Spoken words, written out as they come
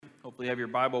Hopefully you have your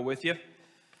Bible with you. If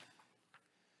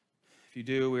you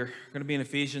do, we're going to be in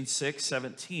Ephesians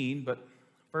 6:17, but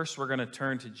first we're going to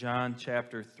turn to John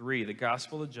chapter 3, the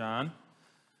Gospel of John.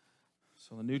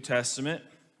 So the New Testament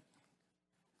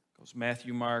goes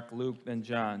Matthew, Mark, Luke, then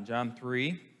John. John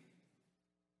 3.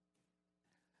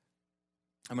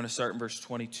 I'm going to start in verse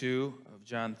 22 of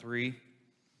John 3, and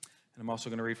I'm also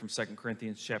going to read from 2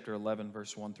 Corinthians chapter 11,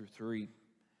 verse 1 through 3.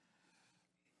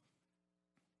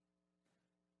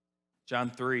 John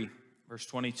 3, verse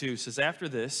 22 says, "After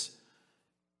this,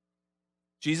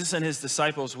 Jesus and his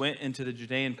disciples went into the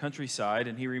Judean countryside,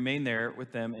 and he remained there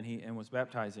with them and was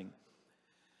baptizing.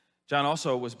 John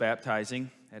also was baptizing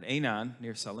at Aenon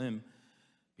near Salim,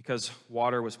 because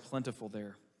water was plentiful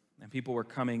there, and people were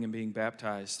coming and being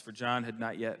baptized, for John had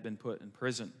not yet been put in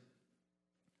prison.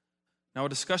 Now a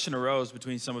discussion arose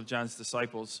between some of John's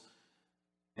disciples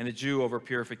and a Jew over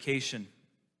purification. And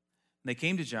they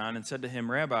came to John and said to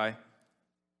him, 'Rabbi,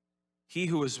 he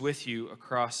who was with you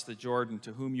across the Jordan,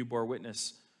 to whom you bore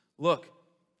witness, look,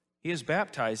 he is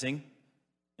baptizing,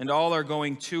 and all are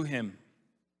going to him.'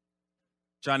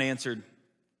 John answered,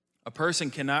 'A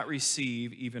person cannot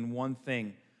receive even one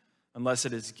thing unless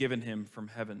it is given him from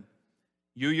heaven.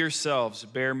 You yourselves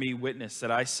bear me witness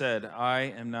that I said, I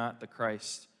am not the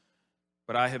Christ,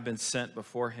 but I have been sent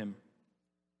before him.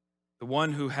 The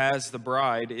one who has the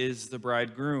bride is the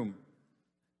bridegroom.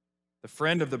 The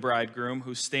friend of the bridegroom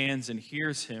who stands and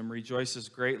hears him rejoices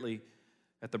greatly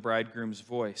at the bridegroom's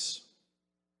voice.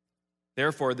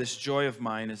 Therefore, this joy of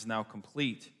mine is now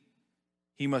complete.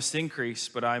 He must increase,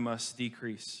 but I must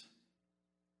decrease.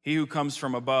 He who comes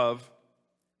from above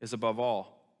is above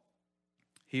all.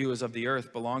 He who is of the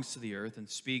earth belongs to the earth and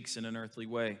speaks in an earthly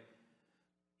way.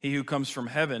 He who comes from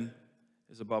heaven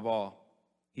is above all.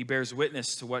 He bears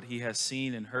witness to what he has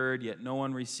seen and heard, yet no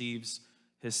one receives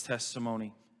his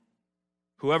testimony.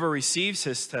 Whoever receives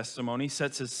his testimony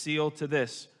sets his seal to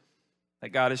this, that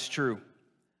God is true.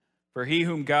 For he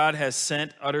whom God has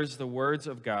sent utters the words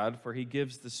of God, for he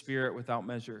gives the Spirit without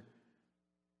measure.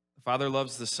 The Father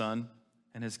loves the Son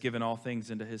and has given all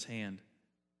things into his hand.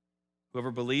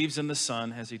 Whoever believes in the Son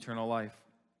has eternal life.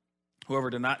 Whoever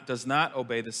does not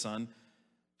obey the Son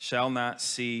shall not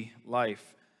see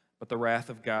life, but the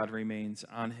wrath of God remains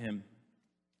on him."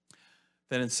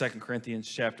 Then in 2 Corinthians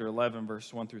chapter 11,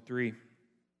 verse 1 through 3,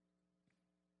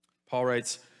 Paul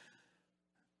writes,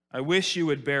 "I wish you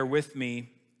would bear with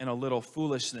me in a little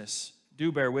foolishness.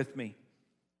 Do bear with me.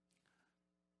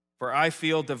 For I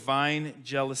feel divine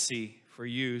jealousy for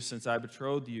you, since I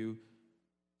betrothed you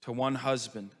to one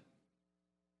husband,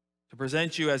 to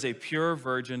present you as a pure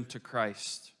virgin to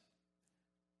Christ.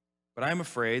 But I am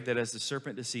afraid that as the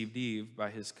serpent deceived Eve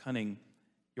by his cunning,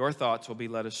 your thoughts will be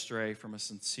led astray from a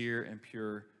sincere and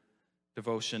pure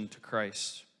devotion to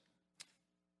Christ."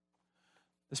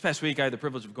 This past week, I had the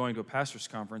privilege of going to a pastor's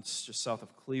conference just south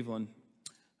of Cleveland.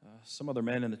 Some other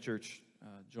men in the church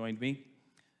joined me,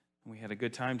 and we had a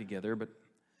good time together. But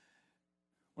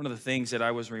one of the things that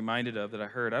I was reminded of that I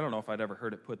heard, I don't know if I'd ever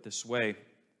heard it put this way,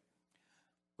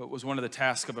 but it was one of the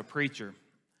tasks of a preacher,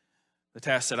 the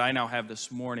task that I now have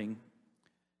this morning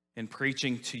in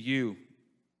preaching to you.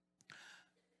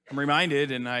 I'm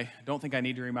reminded, and I don't think I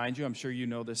need to remind you, I'm sure you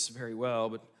know this very well,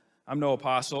 but I'm no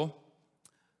apostle.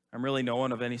 I'm really no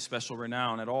one of any special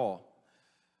renown at all.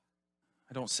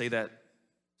 I don't say that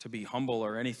to be humble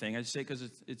or anything. I just say it because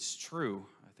it's true.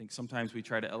 I think sometimes we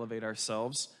try to elevate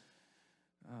ourselves,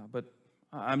 but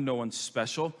I'm no one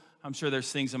special. I'm sure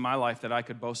there's things in my life that I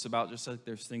could boast about, just like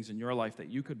there's things in your life that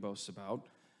you could boast about.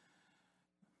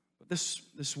 But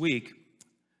this week,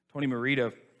 Tony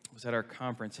Merida was at our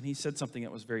conference, and he said something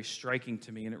that was very striking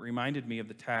to me, and it reminded me of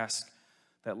the task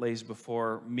that lays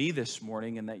before me this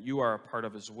morning and that you are a part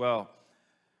of as well.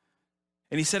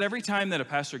 And he said every time that a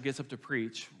pastor gets up to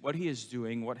preach, what he is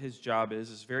doing, what his job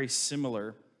is very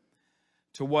similar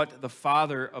to what the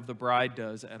father of the bride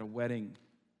does at a wedding.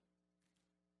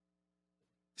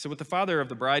 So what the father of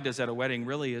the bride does at a wedding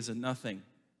really isn't nothing.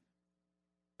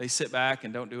 They sit back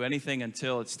and don't do anything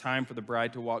until it's time for the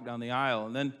bride to walk down the aisle.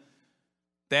 And then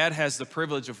dad has the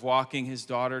privilege of walking his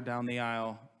daughter down the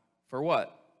aisle for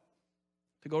what?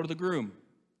 To go to the groom,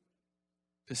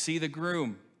 to see the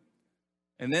groom.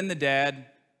 And then the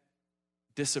dad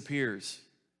disappears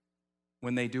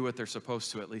when they do what they're supposed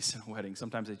to, at least in a wedding.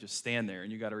 Sometimes they just stand there,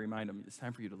 and you got to remind them, it's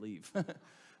time for you to leave. But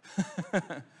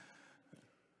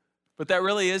that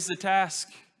really is the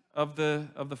task of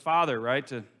the father, right?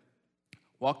 To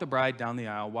walk the bride down the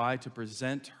aisle. Why? To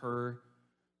present her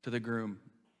to the groom.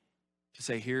 To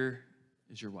say, here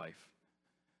is your wife.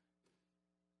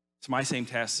 It's my same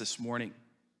task this morning.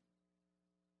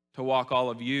 To walk all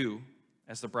of you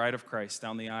as the bride of Christ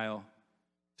down the aisle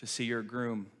to see your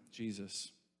groom,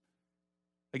 Jesus.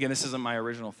 Again, this isn't my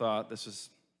original thought. This is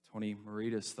Tony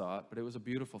Morita's thought, but it was a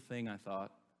beautiful thing, I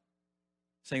thought,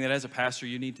 saying that as a pastor,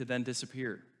 you need to then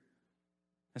disappear.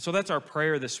 And so that's our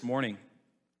prayer this morning.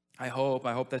 I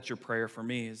hope that's your prayer for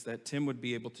me, is that Tim would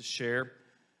be able to share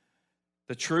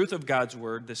the truth of God's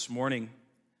word this morning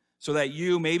so that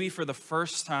you, maybe for the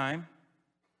first time,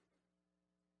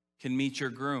 can meet your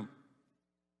groom.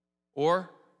 Or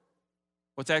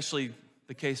what's actually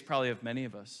the case probably of many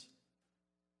of us,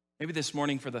 maybe this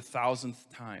morning for the 1,000th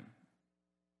time,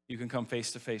 you can come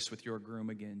face to face with your groom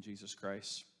again, Jesus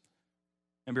Christ,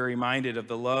 and be reminded of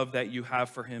the love that you have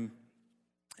for him,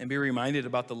 and be reminded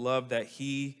about the love that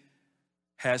he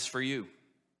has for you.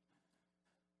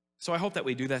 So I hope that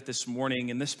we do that this morning.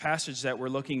 In this passage that we're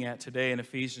looking at today in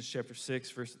Ephesians chapter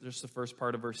 6, just the first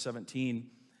part of verse 17,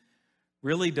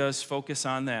 really does focus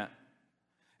on that.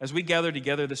 As we gather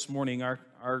together this morning,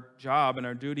 our job and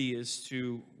our duty is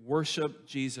to worship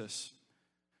Jesus,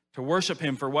 to worship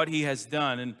him for what he has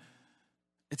done. And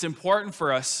it's important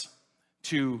for us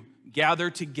to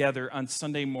gather together on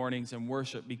Sunday mornings and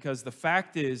worship, because the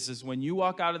fact is when you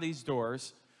walk out of these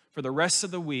doors for the rest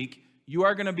of the week, you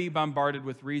are going to be bombarded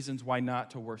with reasons why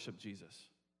not to worship Jesus.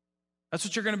 That's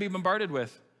what you're going to be bombarded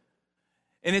with.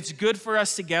 And it's good for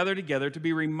us to gather together to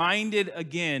be reminded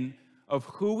again of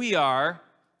who we are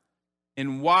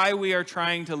and why we are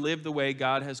trying to live the way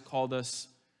God has called us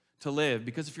to live.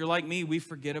 Because if you're like me, we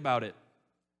forget about it.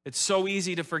 It's so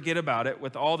easy to forget about it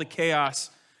with all the chaos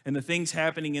and the things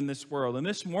happening in this world. And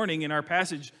this morning in our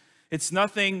passage, it's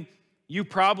nothing you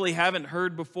probably haven't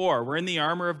heard before. We're in the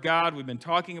armor of God. We've been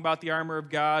talking about the armor of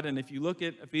God. And if you look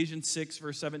at Ephesians 6,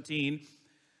 verse 17,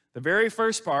 the very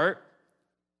first part,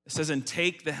 it says, and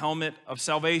take the helmet of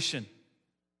salvation.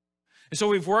 And so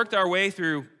we've worked our way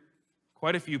through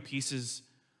quite a few pieces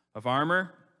of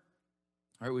armor.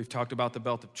 All right, we've talked about the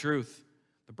belt of truth,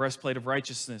 the breastplate of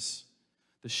righteousness,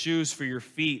 the shoes for your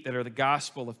feet that are the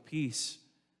gospel of peace.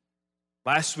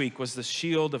 Last week was the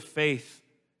shield of faith.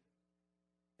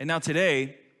 And now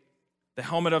today, the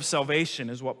helmet of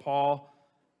salvation is what Paul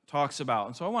talks about.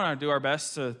 And so I want to do our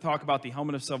best to talk about the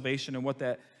helmet of salvation and what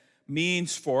that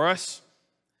means for us.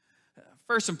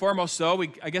 First and foremost, though,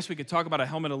 I guess we could talk about a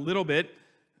helmet a little bit.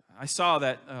 I saw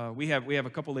that we have a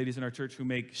couple ladies in our church who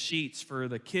make sheets for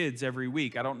the kids every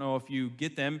week. I don't know if you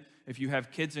get them, if you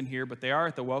have kids in here, but they are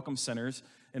at the welcome centers,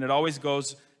 and it always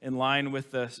goes in line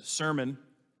with the sermon.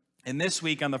 And this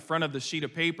week on the front of the sheet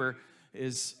of paper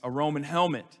is a Roman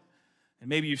helmet. And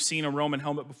maybe you've seen a Roman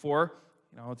helmet before.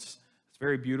 You know, it's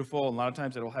very beautiful. And a lot of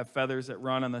times it'll have feathers that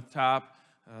run on the top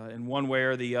in one way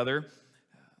or the other.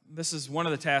 This is one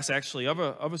of the tasks, actually, of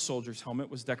a soldier's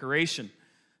helmet was decoration.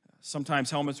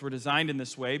 Sometimes helmets were designed in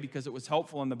this way because it was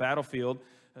helpful on the battlefield.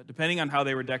 Depending on how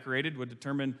they were decorated would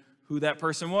determine who that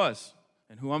person was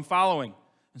and who I'm following.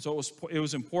 And so it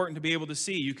was important to be able to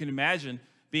see. You can imagine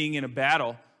being in a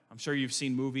battle. I'm sure you've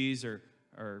seen movies or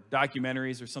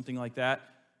documentaries or something like that.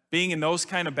 Being in those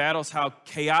kind of battles, how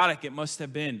chaotic it must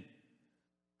have been.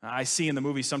 I see in the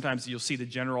movies sometimes you'll see the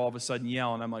general all of a sudden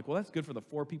yell, and I'm like, well, that's good for the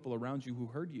 4 people around you who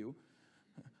heard you.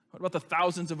 What about the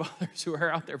thousands of others who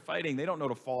are out there fighting? They don't know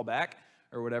to fall back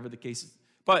or whatever the case is.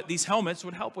 But these helmets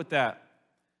would help with that.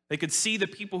 They could see the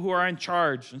people who are in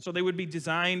charge, and so they would be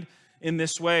designed in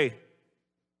this way.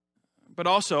 But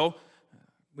also,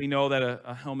 we know that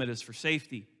a helmet is for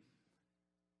safety.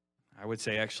 I would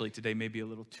say actually today maybe a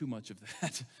little too much of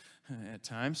that at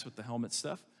times with the helmet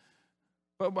stuff.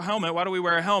 But helmet, why do we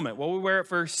wear a helmet? Well, we wear it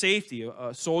for safety.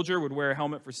 A soldier would wear a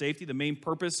helmet for safety. The main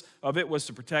purpose of it was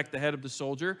to protect the head of the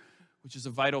soldier, which is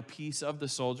a vital piece of the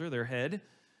soldier, their head.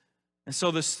 And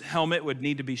so this helmet would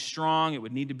need to be strong. It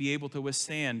would need to be able to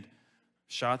withstand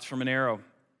shots from an arrow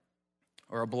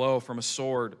or a blow from a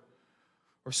sword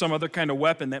or some other kind of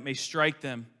weapon that may strike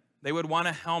them. They would want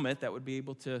a helmet that would be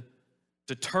able to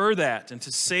deter that and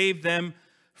to save them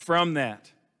from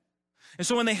that. And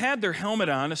so when they had their helmet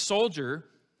on, a soldier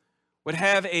would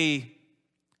have a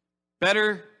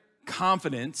better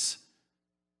confidence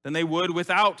than they would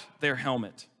without their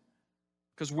helmet.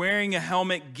 Because wearing a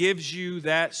helmet gives you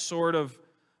that sort of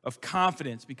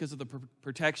confidence because of the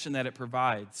protection that it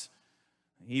provides.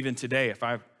 Even today, if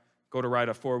I go to ride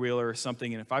a four-wheeler or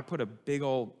something, and if I put a big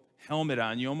old helmet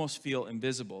on, you almost feel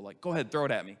invisible. Like, go ahead, throw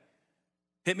it at me.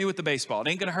 Hit me with the baseball. It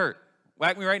ain't going to hurt.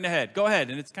 Whack me right in the head. Go ahead.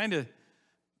 And it's kind of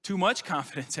too much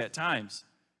confidence at times.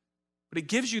 But it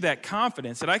gives you that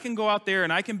confidence that I can go out there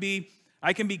and I can be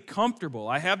comfortable.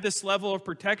 I have this level of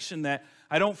protection that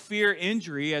I don't fear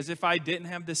injury as if I didn't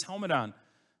have this helmet on.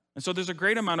 And so there's a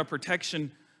great amount of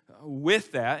protection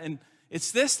with that. And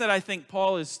It's this that I think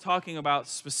Paul is talking about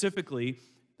specifically,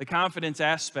 the confidence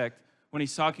aspect, when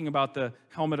he's talking about the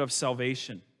helmet of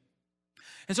salvation.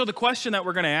 And so the question that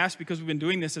we're going to ask, because we've been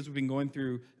doing this as we've been going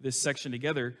through this section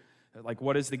together, like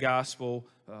what is the gospel,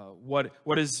 what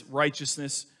is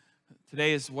righteousness,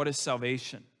 today is what is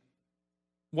salvation?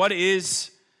 What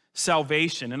is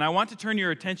salvation? And I want to turn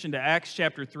your attention to Acts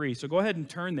chapter 3. So go ahead and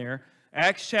turn there,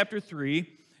 Acts chapter 3,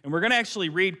 and we're going to actually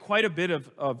read quite a bit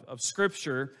of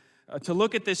Scripture to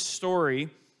look at this story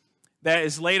that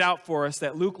is laid out for us,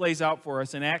 that Luke lays out for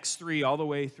us in Acts 3 all the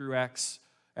way through Acts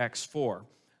 4,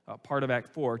 part of Act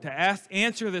 4, to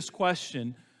answer this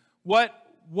question,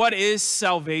 what is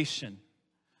salvation?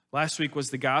 Last week was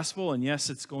the gospel, and yes,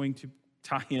 it's going to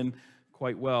tie in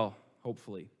quite well,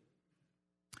 hopefully.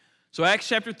 So Acts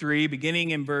chapter 3,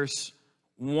 beginning in verse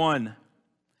 1.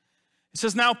 It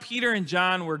says, "Now Peter and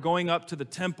John were going up to the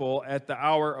temple at the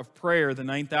hour of prayer, the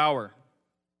 9th hour.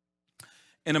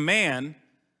 And a man,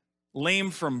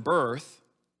 lame from birth,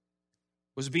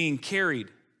 was being carried,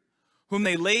 whom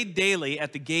they laid daily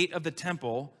at the gate of the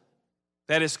temple,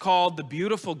 that is called the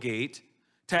Beautiful Gate,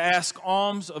 to ask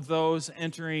alms of those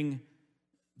entering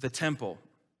the temple."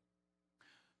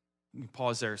 Let me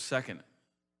pause there a second.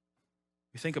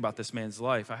 You think about this man's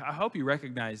life. I hope you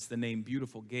recognize the name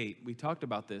Beautiful Gate. We talked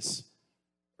about this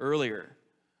earlier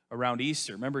around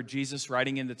Easter. Remember Jesus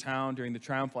riding into town during the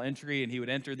triumphal entry, and he would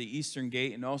enter the eastern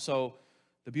gate and also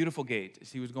the Beautiful Gate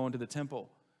as he was going to the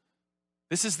temple.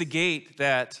 This is the gate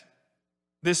that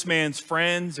this man's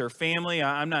friends or family,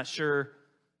 I'm not sure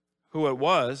who it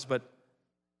was, but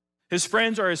his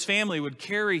friends or his family would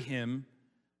carry him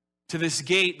to this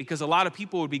gate because a lot of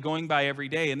people would be going by every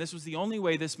day, and this was the only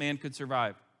way this man could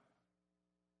survive.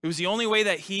 It was the only way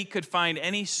that he could find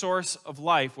any source of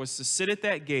life, was to sit at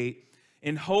that gate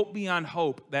and hope beyond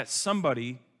hope that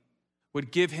somebody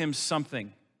would give him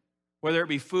something, whether it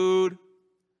be food,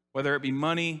 whether it be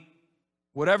money,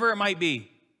 whatever it might be.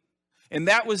 And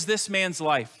that was this man's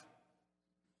life.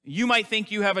 You might think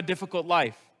you have a difficult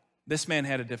life. This man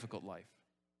had a difficult life.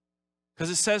 Because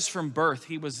it says from birth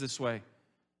he was this way.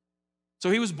 So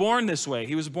he was born this way.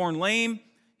 He was born lame.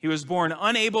 He was born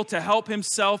unable to help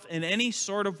himself in any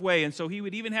sort of way. And so he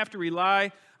would even have to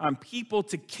rely on people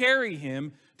to carry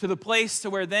him to the place to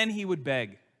where then he would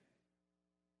beg.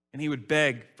 And he would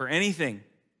beg for anything.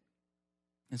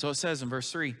 And so it says in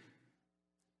verse 3,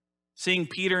 "Seeing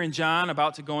Peter and John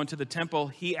about to go into the temple,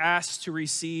 he asked to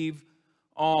receive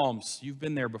alms." You've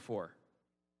been there before.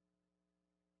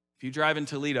 If you drive in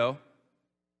Toledo,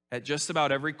 at just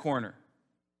about every corner,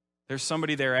 there's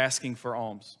somebody there asking for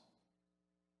alms.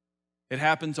 It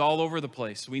happens all over the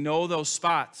place. We know those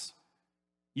spots.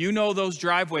 You know those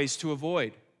driveways to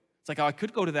avoid. It's like, oh, I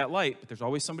could go to that light, but there's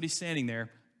always somebody standing there.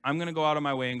 I'm going to go out of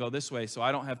my way and go this way so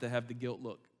I don't have to have the guilt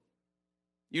look.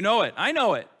 You know it. I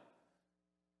know it.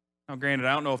 Now, granted,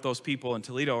 I don't know if those people in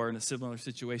Toledo are in a similar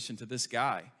situation to this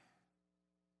guy,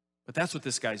 but that's what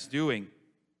this guy's doing.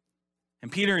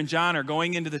 And Peter and John are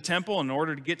going into the temple. In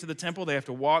order to get to the temple, they have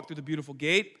to walk through the Beautiful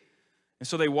Gate. And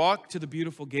so they walk to the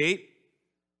Beautiful Gate,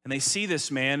 and they see this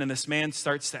man, and this man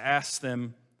starts to ask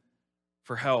them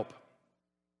for help.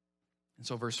 And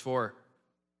so verse 4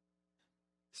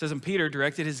 says, "And Peter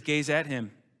directed his gaze at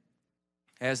him,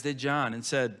 as did John, and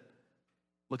said,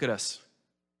 'Look at us.'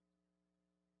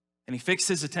 And he fixed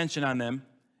his attention on them,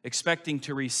 expecting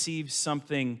to receive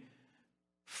something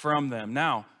from them."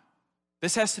 Now,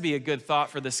 this has to be a good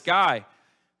thought for this guy.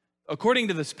 According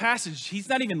to this passage, he's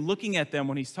not even looking at them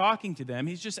when he's talking to them.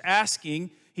 He's just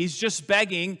asking. He's just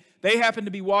begging. They happen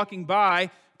to be walking by.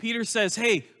 Peter says,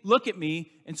 "Hey, look at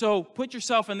me." And so put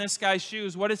yourself in this guy's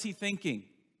shoes. What is he thinking?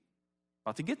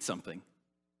 About to get something.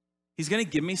 He's going to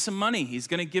give me some money. He's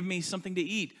going to give me something to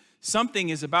eat. Something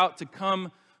is about to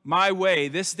come my way.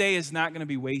 This day is not going to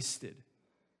be wasted.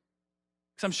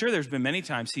 Because I'm sure there's been many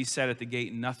times he's sat at the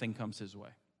gate and nothing comes his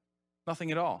way. Nothing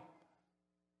at all.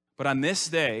 But on this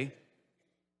day,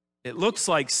 it looks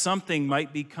like something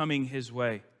might be coming his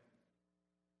way.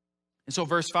 And so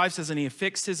verse 5 says, "And he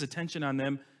fixed his attention on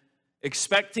them,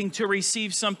 expecting to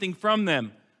receive something from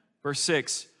them." Verse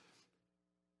 6,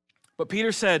 "But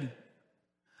Peter said,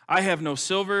 'I have no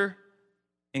silver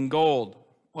and gold.'"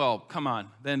 Well, come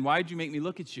on. Then why'd you make me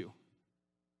look at you?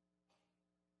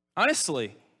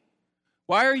 Honestly,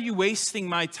 why are you wasting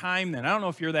my time then? I don't know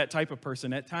if you're that type of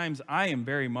person. At times, I am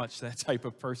very much that type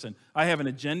of person. I have an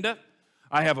agenda.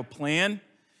 I have a plan.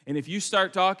 And if you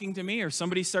start talking to me or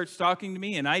somebody starts talking to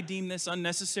me and I deem this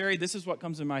unnecessary, this is what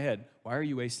comes in my head. Why are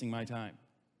you wasting my time?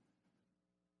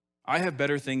 I have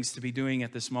better things to be doing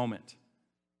at this moment.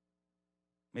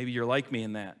 Maybe you're like me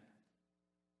in that.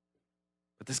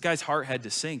 But this guy's heart had to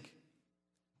sink.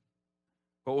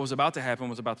 But what was about to happen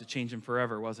was about to change him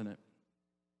forever, wasn't it?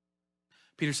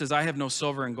 Peter says, I have no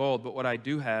silver and gold, but what I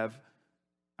do have,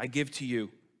 I give to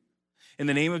you. In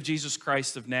the name of Jesus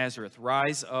Christ of Nazareth,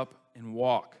 rise up and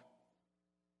walk.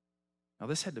 Now,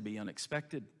 this had to be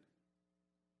unexpected.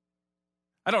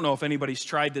 I don't know if anybody's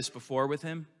tried this before with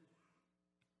him.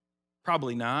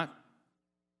 Probably not.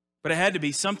 But it had to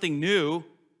be something new.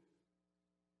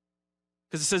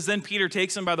 Because it says, then Peter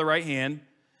takes him by the right hand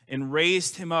and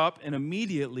raised him up, and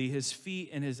immediately his feet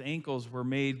and his ankles were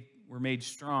made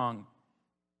strong.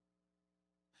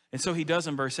 And so he does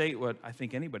in verse 8 what I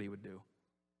think anybody would do.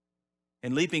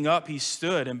 And leaping up, he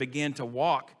stood and began to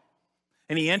walk.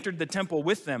 And he entered the temple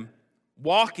with them,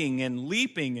 walking and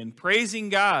leaping and praising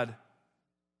God.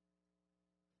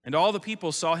 And all the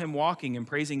people saw him walking and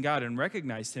praising God and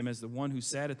recognized him as the one who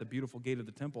sat at the beautiful gate of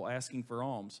the temple asking for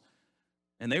alms.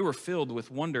 And they were filled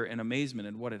with wonder and amazement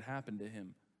at what had happened to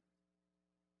him.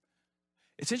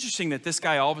 It's interesting that this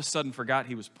guy all of a sudden forgot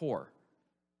he was poor.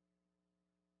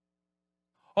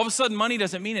 All of a sudden, money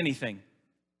doesn't mean anything.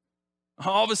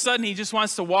 All of a sudden, he just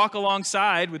wants to walk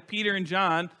alongside with Peter and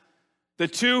John, the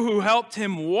two who helped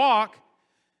him walk.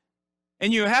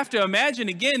 And you have to imagine,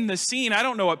 again, the scene. I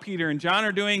don't know what Peter and John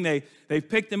are doing. They've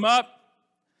picked him up.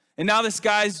 And now this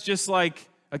guy's just like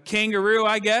a kangaroo,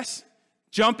 I guess,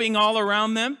 jumping all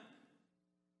around them,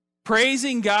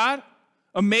 praising God,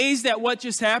 amazed at what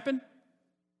just happened,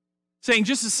 saying,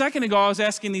 just a second ago, I was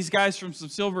asking these guys for some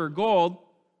silver or gold.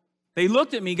 They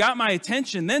looked at me, got my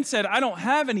attention, then said, I don't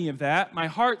have any of that. My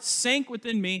heart sank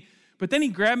within me. But then he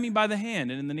grabbed me by the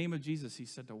hand, and in the name of Jesus, he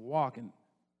said to walk. And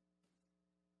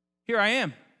here I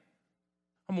am.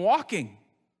 I'm walking.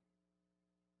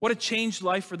 What a changed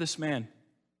life for this man.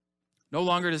 No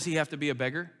longer does he have to be a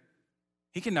beggar.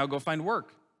 He can now go find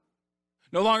work.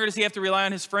 No longer does he have to rely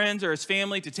on his friends or his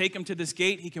family to take him to this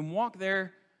gate. He can walk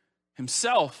there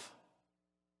himself.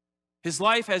 His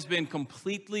life has been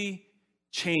completely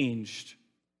changed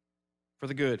for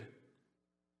the good.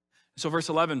 So verse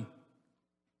 11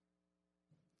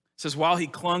 says, while he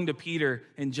clung to Peter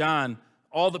and John,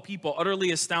 all the people,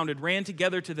 utterly astounded, ran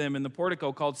together to them in the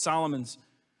portico called Solomon's.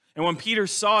 And when Peter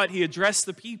saw it, he addressed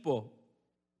the people.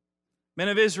 Men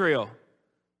of Israel,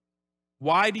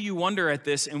 why do you wonder at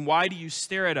this, and why do you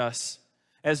stare at us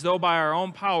as though by our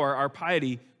own power, our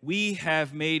piety, we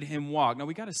have made him walk? Now,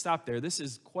 we got to stop there. This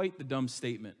is quite the dumb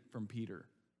statement from Peter.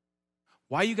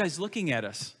 Why are you guys looking at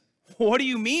us? What do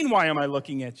you mean, why am I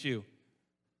looking at you?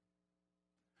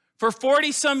 For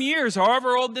 40-some years,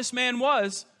 however old this man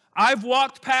was, I've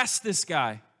walked past this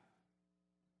guy.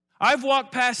 I've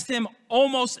walked past him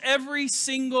almost every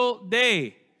single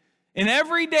day. And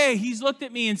every day he's looked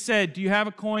at me and said, do you have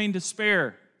a coin to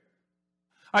spare?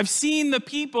 I've seen the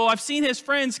people, I've seen his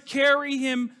friends carry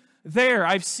him there.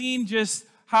 I've seen just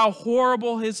how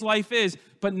horrible his life is.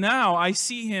 But now I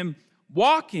see him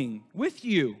walking with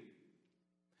you.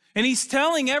 And he's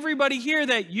telling everybody here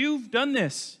that you've done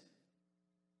this,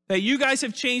 that you guys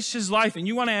have changed his life. And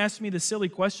you want to ask me the silly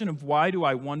question of why do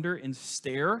I wonder and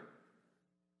stare?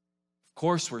 Of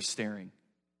course we're staring.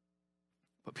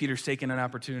 But Peter's taking an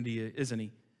opportunity, isn't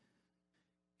he?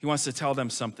 He wants to tell them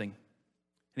something.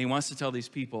 And he wants to tell these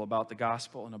people about the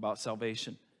gospel and about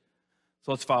salvation.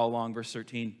 So let's follow along, verse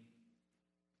 13.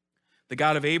 The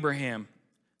God of Abraham,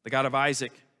 the God of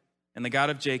Isaac, and the God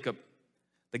of Jacob,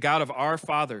 the God of our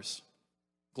fathers,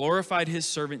 glorified his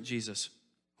servant Jesus,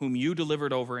 whom you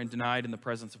delivered over and denied in the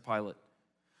presence of Pilate,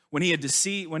 when he had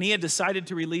decided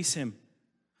to release him.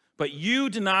 But you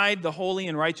denied the holy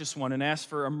and righteous one and asked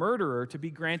for a murderer to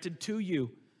be granted to you.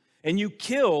 And you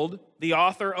killed the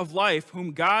author of life,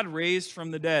 whom God raised from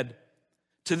the dead.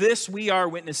 To this we are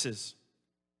witnesses.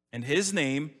 And his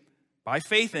name, by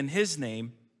faith in his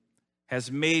name,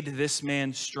 has made this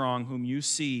man strong, whom you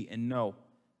see and know.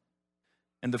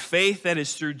 And the faith that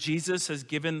is through Jesus has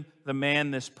given the man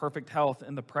this perfect health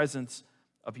in the presence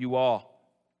of you all.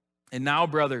 And now,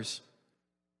 brothers,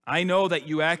 I know that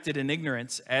you acted in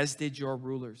ignorance, as did your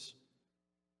rulers.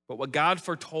 But what God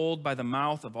foretold by the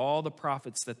mouth of all the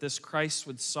prophets that this Christ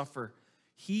would suffer,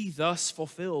 he thus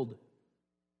fulfilled.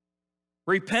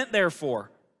 Repent,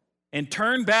 therefore, and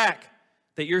turn back,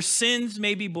 that your sins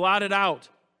may be blotted out,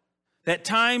 that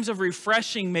times of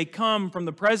refreshing may come from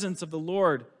the presence of the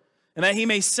Lord, and that he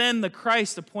may send the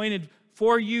Christ appointed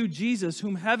for you, Jesus,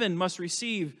 whom heaven must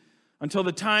receive until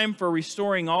the time for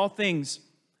restoring all things,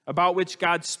 about which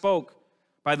God spoke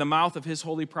by the mouth of his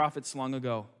holy prophets long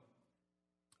ago.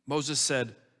 Moses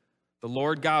said, the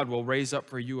Lord God will raise up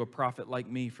for you a prophet like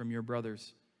me from your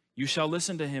brothers. You shall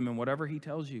listen to him in whatever he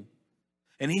tells you.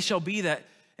 And it shall be that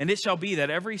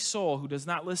every soul who does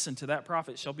not listen to that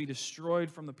prophet shall be destroyed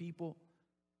from the people.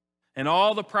 and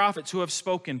all the prophets who have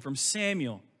spoken from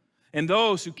Samuel and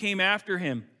those who came after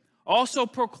him also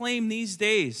proclaim these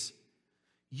days,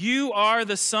 you are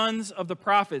the sons of the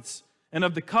prophets and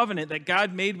of the covenant that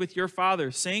God made with your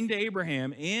fathers, saying to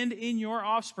Abraham, and in your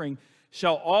offspring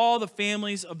shall all the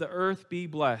families of the earth be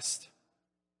blessed.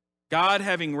 God,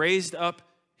 having raised up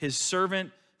his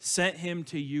servant, sent him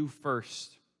to you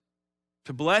first,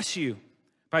 to bless you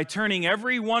by turning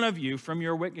every one of you from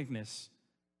your wickedness.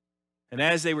 And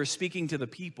as they were speaking to the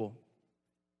people,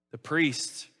 the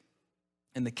priests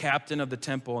and the captain of the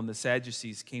temple and the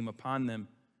Sadducees came upon them,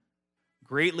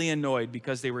 greatly annoyed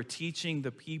because they were teaching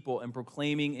the people and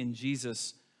proclaiming in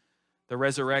Jesus the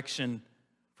resurrection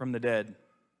from the dead.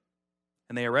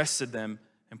 And they arrested them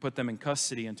and put them in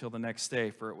custody until the next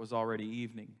day, for it was already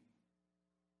evening.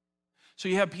 So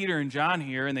you have Peter and John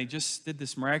here, and they just did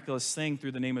this miraculous thing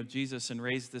through the name of Jesus and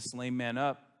raised this lame man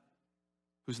up,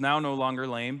 who's now no longer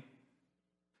lame.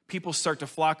 People start to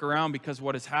flock around because of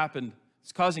what has happened.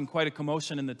 It's causing quite a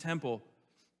commotion in the temple.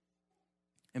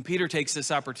 And Peter takes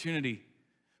this opportunity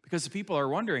because the people are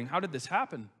wondering, how did this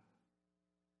happen?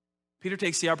 Peter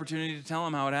takes the opportunity to tell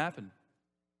them how it happened.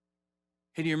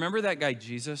 Hey, do you remember that guy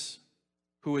Jesus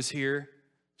who was here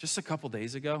just a couple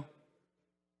days ago?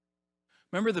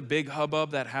 Remember the big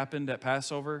hubbub that happened at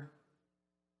Passover?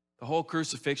 The whole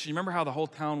crucifixion. You remember how the whole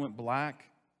town went black?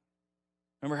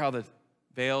 Remember how the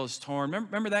veil is torn?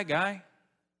 Remember that guy?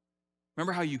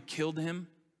 Remember how you killed him?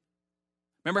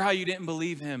 Remember how you didn't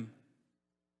believe him?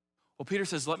 Well, Peter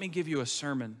says, let me give you a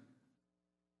sermon.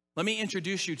 Let me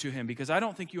introduce you to him because I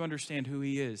don't think you understand who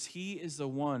he is. He is the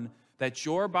one that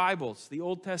your Bibles, the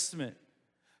Old Testament,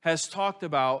 has talked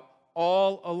about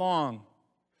all along.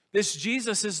 This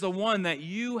Jesus is the one that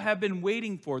you have been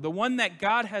waiting for, the one that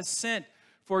God has sent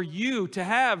for you to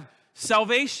have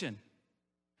salvation,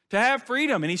 to have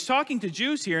freedom. And he's talking to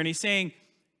Jews here, and he's saying,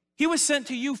 he was sent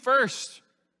to you first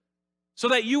so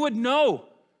that you would know,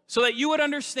 so that you would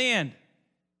understand.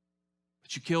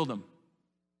 But you killed him.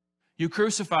 You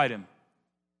crucified him.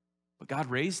 But God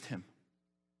raised him.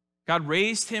 God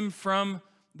raised him from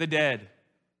the dead.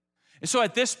 And so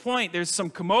at this point, there's some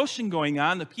commotion going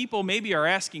on. The people maybe are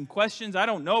asking questions. I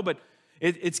don't know, but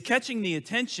it's catching the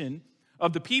attention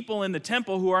of the people in the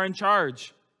temple who are in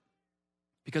charge.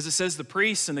 Because it says the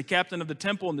priests and the captain of the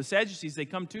temple and the Sadducees, they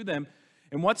come to them.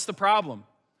 And what's the problem?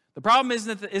 The problem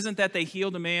isn't that they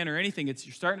healed a man or anything. You're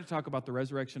starting to talk about the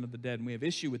resurrection of the dead, and we have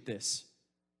issue with this.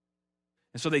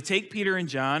 And so they take Peter and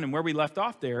John, and where we left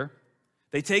off there,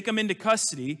 they take them into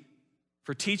custody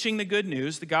for teaching the good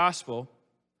news, the gospel,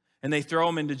 and they throw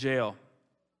them into jail.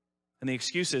 And the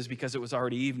excuse is because it was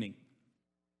already evening.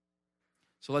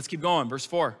 So let's keep going. Verse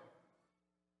 4.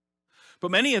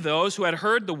 But many of those who had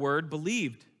heard the word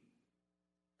believed.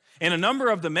 And a number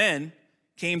of the men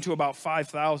came to about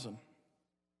 5,000.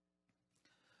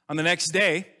 On the next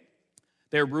day,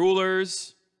 their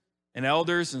rulers and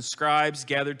elders and scribes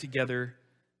gathered together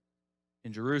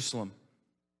in Jerusalem,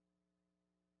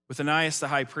 with Ananias the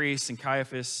high priest and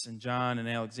Caiaphas and John and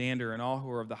Alexander and all who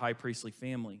were of the high priestly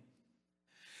family.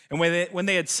 And when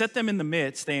they had set them in the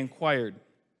midst, they inquired,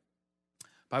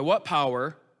 by what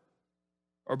power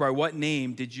or by what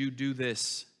name did you do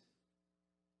this?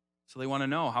 So they want to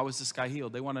know, how was this guy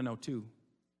healed? They want to know too.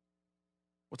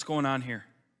 What's going on here?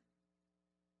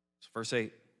 So verse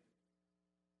 8.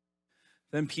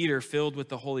 Then Peter, filled with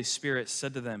the Holy Spirit,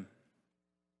 said to them,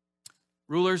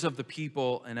 rulers of the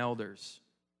people and elders,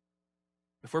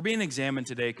 if we're being examined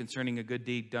today concerning a good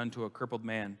deed done to a crippled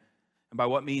man, and by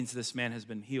what means this man has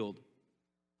been healed,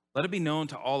 let it be known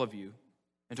to all of you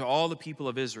and to all the people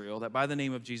of Israel that by the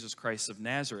name of Jesus Christ of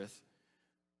Nazareth,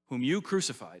 whom you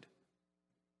crucified,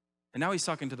 and now he's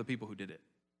talking to the people who did it.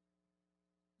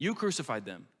 You crucified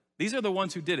them. These are the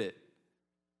ones who did it.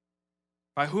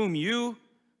 By whom you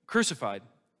crucified,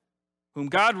 whom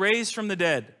God raised from the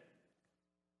dead.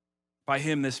 By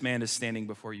him this man is standing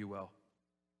before you well.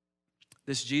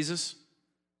 This Jesus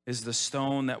is the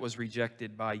stone that was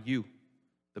rejected by you,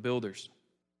 the builders,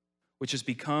 which has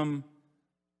become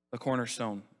the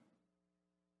cornerstone.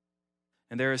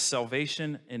 And there is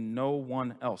salvation in no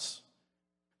one else,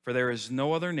 for there is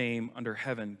no other name under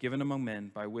heaven given among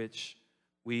men by which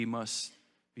we must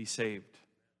be saved.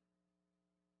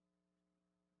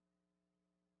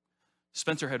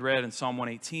 Spencer had read in Psalm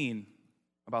 118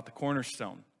 about the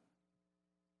cornerstone.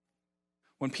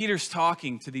 When Peter's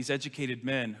talking to these educated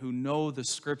men who know the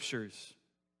scriptures,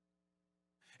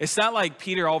 it's not like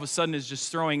Peter all of a sudden is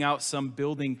just throwing out some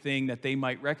building thing that they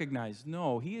might recognize.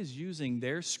 No, he is using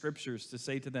their scriptures to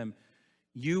say to them,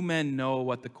 you men know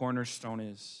what the cornerstone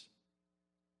is.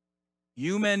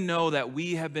 You men know that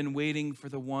we have been waiting for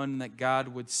the one that God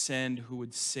would send who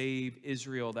would save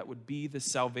Israel, that would be the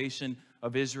salvation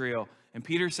of Israel. And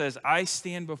Peter says, I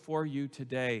stand before you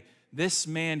today. This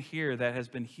man here that has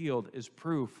been healed is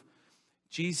proof.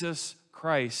 Jesus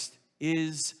Christ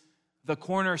is the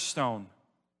cornerstone,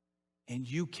 and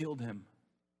you killed him.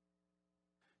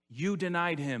 You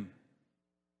denied him.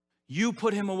 You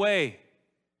put him away.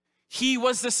 He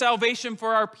was the salvation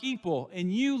for our people,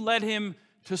 and you led him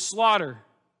to slaughter.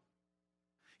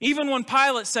 Even when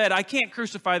Pilate said, I can't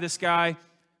crucify this guy,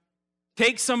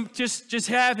 just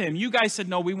have him. You guys said,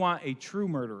 no, we want a true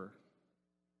murderer.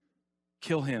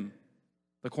 Kill him,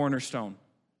 the cornerstone.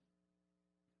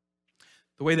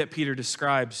 The way that Peter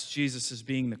describes Jesus as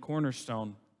being the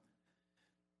cornerstone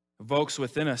evokes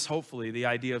within us, hopefully, the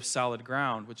idea of solid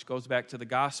ground, which goes back to the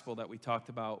gospel that we talked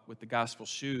about with the gospel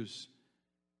shoes.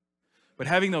 But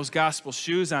having those gospel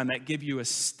shoes on that give you a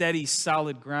steady,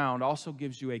 solid ground also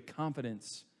gives you a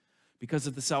confidence because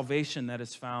of the salvation that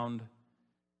is found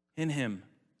in him.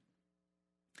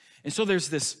 And so there's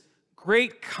this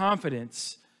great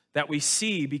confidence that we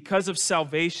see because of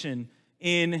salvation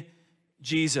in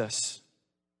Jesus.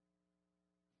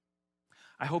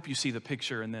 I hope you see the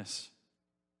picture in this.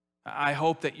 I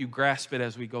hope that you grasp it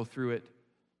as we go through it.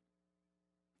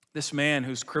 This man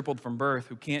who's crippled from birth,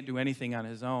 who can't do anything on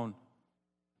his own,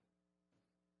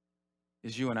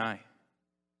 is you and I.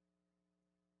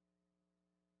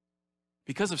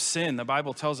 Because of sin, the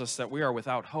Bible tells us that we are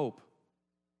without hope.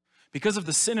 Because of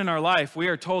the sin in our life, we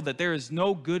are told that there is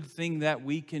no good thing that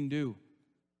we can do.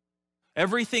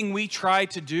 Everything we try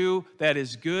to do that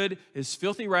is good is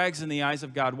filthy rags in the eyes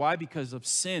of God. Why? Because of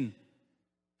sin.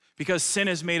 Because sin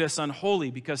has made us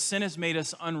unholy. Because sin has made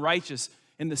us unrighteous.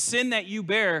 And the sin that you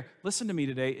bear, listen to me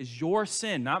today, is your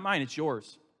sin, not mine, it's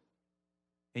yours.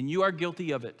 And you are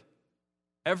guilty of it.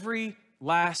 Every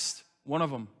last one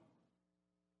of them.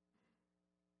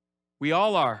 We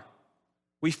all are.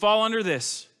 We fall under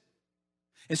this.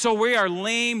 And so we are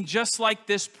lame just like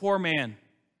this poor man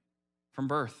from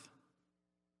birth,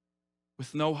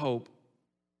 with no hope,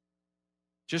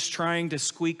 just trying to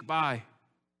squeak by,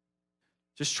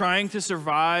 just trying to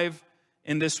survive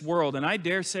in this world. And I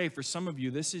dare say for some of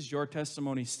you, this is your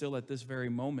testimony still at this very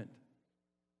moment.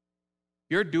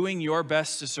 You're doing your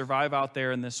best to survive out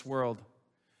there in this world.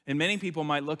 And many people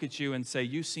might look at you and say,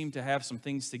 you seem to have some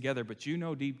things together, but you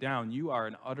know deep down you are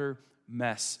an utter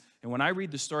mess. And when I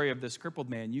read the story of this crippled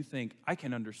man, you think, I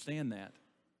can understand that.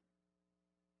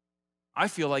 I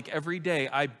feel like every day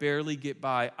I barely get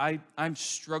by. I'm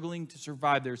struggling to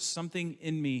survive. There's something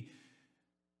in me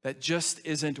that just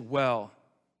isn't well.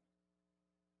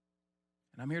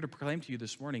 And I'm here to proclaim to you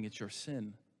this morning, it's your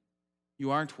sin.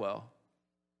 You aren't well.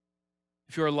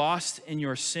 If you are lost in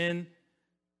your sin,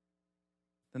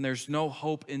 then there's no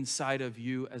hope inside of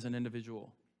you as an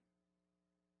individual.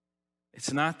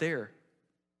 It's not there.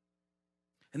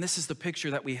 And this is the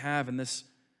picture that we have in this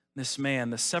man,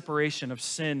 the separation of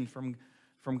sin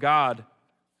from God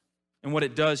and what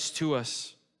it does to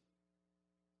us.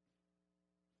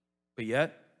 But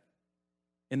yet,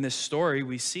 in this story,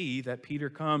 we see that Peter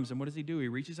comes, and what does he do? He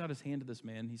reaches out his hand to this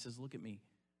man. He says, look at me.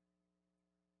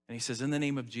 And he says, in the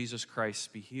name of Jesus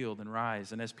Christ, be healed and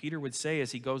rise. And as Peter would say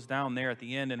as he goes down there at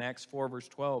the end in Acts 4, verse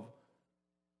 12,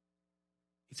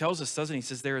 he tells us, doesn't he? He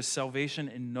says, there is salvation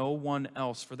in no one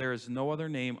else, for there is no other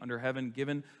name under heaven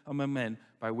given among men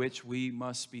by which we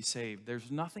must be saved. There's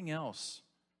nothing else.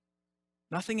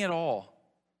 Nothing at all.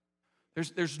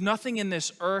 There's nothing in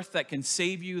this earth that can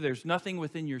save you. There's nothing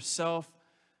within yourself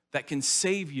that can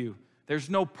save you. There's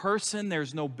no person,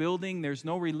 there's no building, there's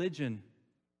no religion.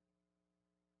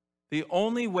 The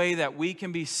only way that we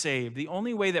can be saved, the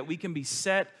only way that we can be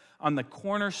set on the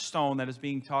cornerstone that is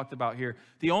being talked about here,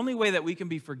 the only way that we can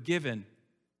be forgiven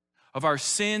of our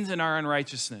sins and our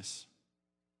unrighteousness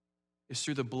is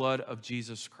through the blood of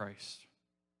Jesus Christ,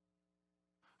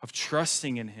 of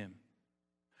trusting in him,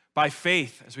 by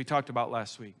faith, as we talked about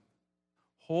last week,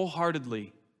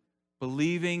 wholeheartedly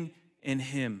believing in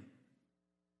him,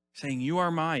 saying, you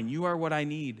are mine, you are what I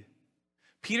need.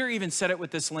 Peter even said it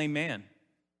with this lame man.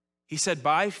 He said,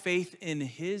 by faith in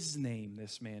his name,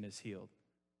 this man is healed.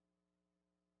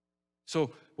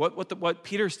 So what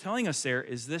Peter's telling us there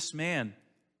is this man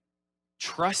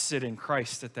trusted in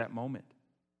Christ at that moment.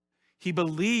 He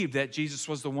believed that Jesus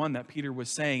was the one that Peter was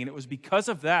saying, and it was because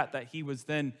of that that he was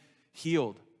then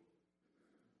healed.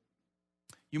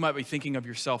 You might be thinking of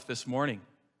yourself this morning.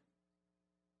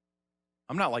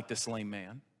 I'm not like this lame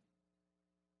man.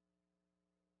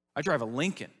 I drive a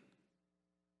Lincoln.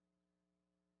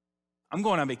 I'm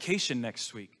going on vacation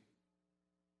next week.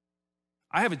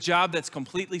 I have a job that's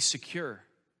completely secure.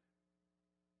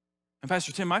 And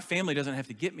Pastor Tim, my family doesn't have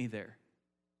to get me there.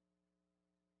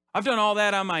 I've done all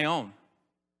that on my own.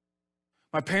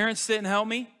 My parents didn't help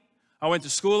me. I went to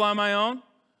school on my own.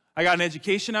 I got an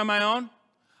education on my own.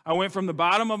 I went from the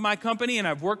bottom of my company and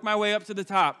I've worked my way up to the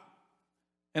top.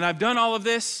 And I've done all of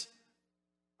this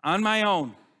on my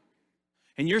own.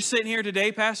 And you're sitting here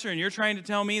today, Pastor, and you're trying to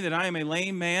tell me that I am a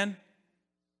lame man?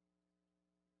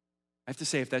 I have to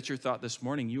say, if that's your thought this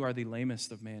morning, you are the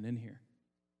lamest of man in here.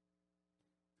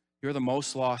 You're the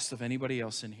most lost of anybody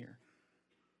else in here.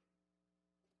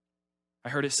 I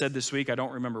heard it said this week, I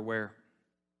don't remember where,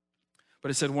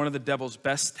 but it said one of the devil's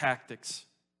best tactics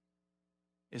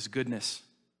is goodness.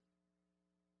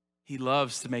 He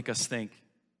loves to make us think,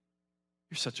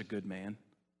 you're such a good man.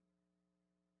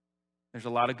 There's a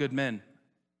lot of good men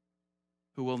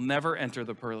who will never enter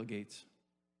the pearly gates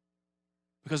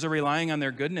because they're relying on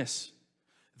their goodness.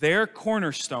 Their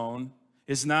cornerstone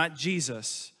is not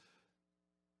Jesus,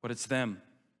 but it's them.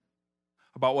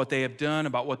 About what they have done,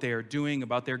 about what they are doing,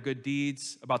 about their good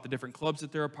deeds, about the different clubs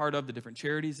that they're a part of, the different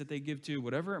charities that they give to,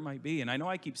 whatever it might be. And I know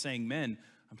I keep saying men.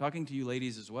 I'm talking to you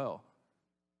ladies as well.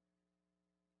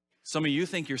 Some of you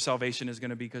think your salvation is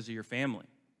going to be because of your family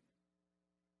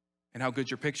and how good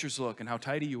your pictures look and how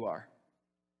tidy you are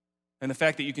and the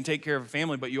fact that you can take care of a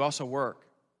family, but you also work.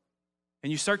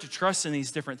 And you start to trust in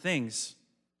these different things.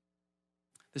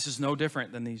 This is no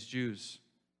different than these Jews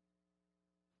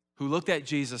who looked at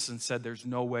Jesus and said, there's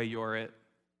no way you're it.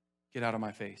 Get out of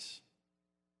my face.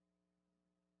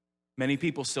 Many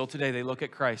people still today, they look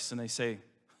at Christ and they say,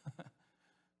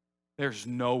 there's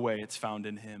no way it's found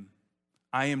in him.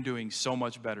 I am doing so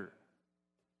much better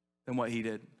than what he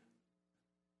did.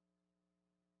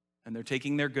 And they're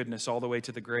taking their goodness all the way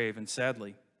to the grave and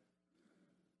sadly,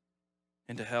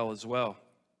 into hell as well.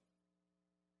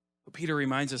 But Peter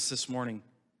reminds us this morning,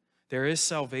 there is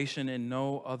salvation in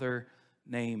no other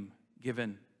name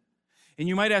given. And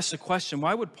you might ask the question,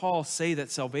 why would Paul say that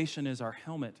salvation is our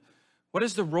helmet? What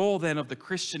is the role then of the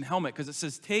Christian helmet? Because it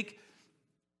says take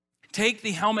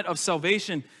the helmet of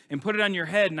salvation and put it on your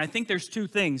head. And I think there's two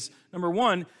things. Number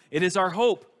one, it is our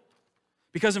hope.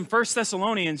 Because in 1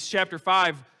 Thessalonians chapter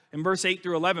 5, in verse 8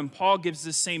 through 11, Paul gives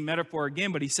this same metaphor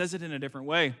again, but he says it in a different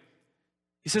way.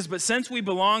 He says, but since we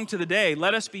belong to the day,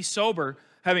 let us be sober,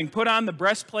 having put on the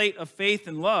breastplate of faith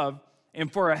and love,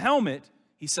 and for a helmet,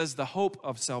 he says, the hope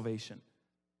of salvation.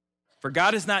 For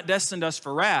God has not destined us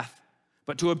for wrath,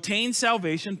 but to obtain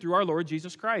salvation through our Lord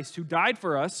Jesus Christ, who died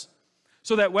for us,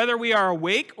 so that whether we are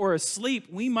awake or asleep,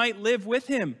 we might live with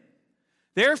him.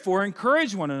 Therefore,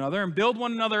 encourage one another and build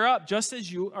one another up, just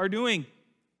as you are doing.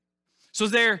 So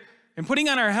in putting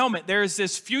on our helmet, there is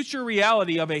this future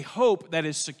reality of a hope that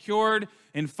is secured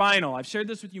and final. I've shared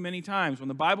this with you many times. When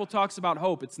the Bible talks about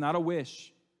hope, it's not a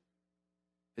wish.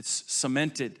 It's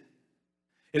cemented.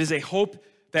 It is a hope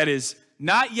that has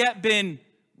not yet been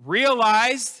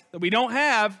realized, that we don't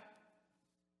have,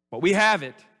 but we have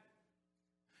it.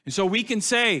 And so we can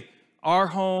say, our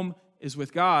home is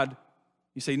with God.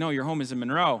 You say, no, your home is in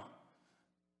Monroe.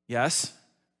 Yes,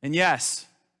 and yes.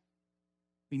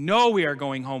 We know we are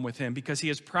going home with him because he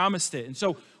has promised it. And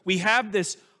so we have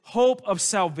this hope of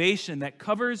salvation that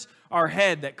covers our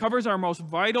head, that covers our most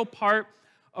vital part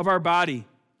of our body.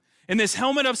 And this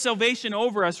helmet of salvation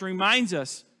over us reminds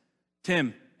us,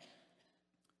 Tim,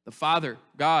 the Father,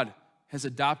 God, has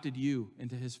adopted you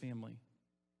into his family.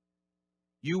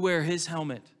 You wear his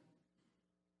helmet.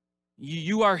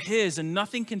 You are his, and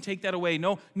nothing can take that away.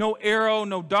 No arrow,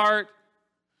 no dart,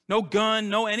 no gun,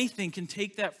 no anything can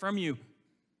take that from you.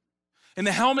 And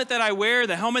the helmet that I wear,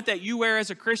 the helmet that you wear as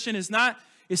a Christian it's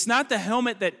not the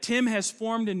helmet that Tim has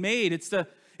formed and made. It's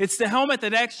the helmet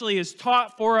that actually is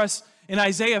taught for us in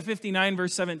Isaiah 59,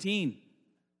 verse 17.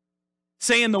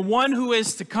 Saying the one who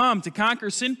is to come to conquer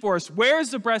sin for us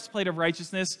wears the breastplate of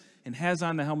righteousness and has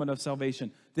on the helmet of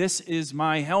salvation. This is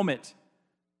my helmet,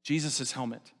 Jesus'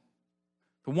 helmet.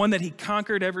 The one that he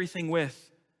conquered everything with.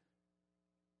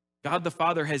 God the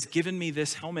Father has given me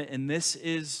this helmet, and this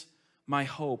is my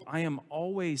hope. I am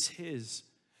always his.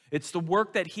 It's the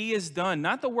work that he has done,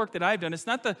 not the work that I've done. It's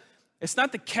not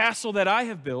the castle that I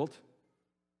have built.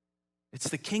 It's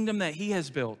the kingdom that he has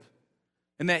built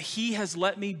and that he has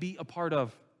let me be a part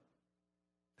of,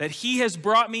 that he has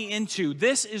brought me into.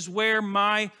 This is where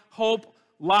my hope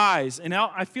lies. And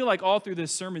now I feel like all through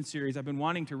this sermon series, I've been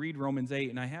wanting to read Romans 8,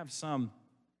 and I have some.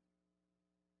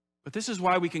 But this is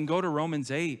why we can go to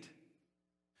Romans 8.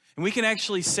 And we can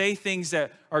actually say things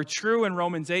that are true in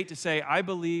Romans 8 to say, I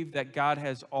believe that God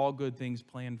has all good things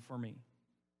planned for me.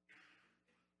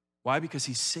 Why? Because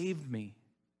he saved me.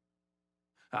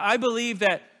 I believe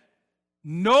that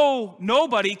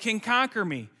nobody can conquer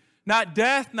me. Not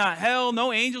death, not hell,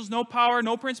 no angels, no power,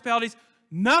 no principalities.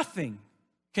 Nothing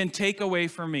can take away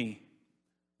from me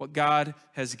what God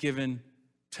has given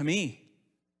to me.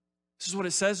 This is what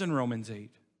it says in Romans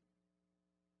 8.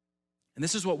 And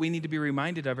this is what we need to be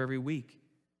reminded of every week.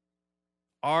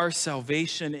 Our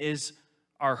salvation is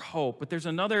our hope. But there's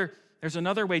another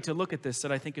way to look at this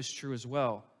that I think is true as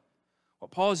well.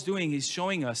 What Paul is doing, he's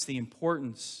showing us the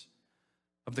importance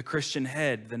of the Christian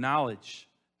head, the knowledge.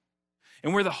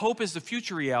 And where the hope is the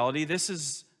future reality, this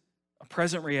is a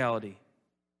present reality.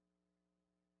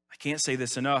 I can't say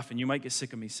this enough, and you might get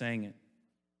sick of me saying it.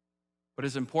 But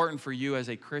it's important for you as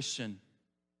a Christian.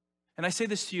 And I say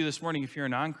this to you this morning if you're a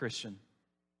non-Christian.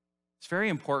 It's very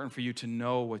important for you to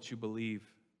know what you believe.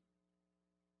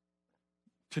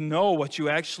 To know what you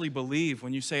actually believe.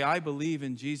 When you say, I believe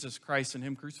in Jesus Christ and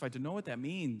Him crucified, to know what that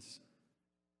means.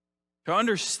 To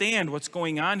understand what's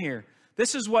going on here.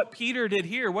 This is what Peter did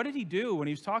here. What did he do when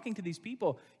he was talking to these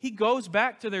people? He goes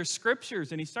back to their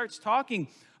scriptures and he starts talking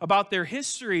about their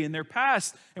history and their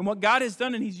past and what God has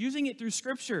done, and he's using it through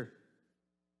scripture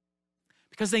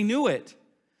because they knew it.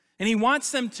 And he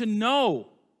wants them to know.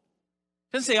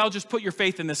 He doesn't say, I'll just put your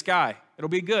faith in this guy. It'll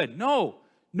be good. No.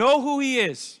 Know who he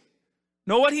is.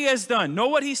 Know what he has done. Know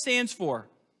what he stands for.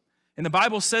 And the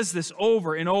Bible says this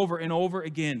over and over and over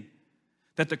again,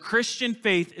 that the Christian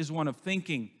faith is one of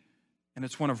thinking and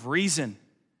it's one of reason.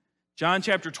 John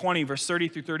chapter 20, verse 30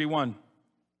 through 31.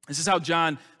 This is how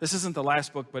John, this isn't the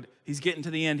last book, but he's getting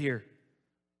to the end here.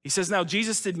 He says, now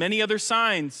Jesus did many other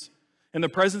signs in the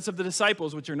presence of the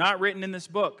disciples, which are not written in this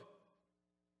book.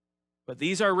 But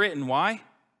these are written, why?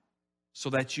 So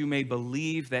that you may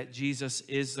believe that Jesus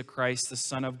is the Christ, the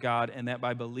Son of God, and that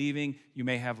by believing you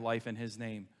may have life in his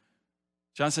name.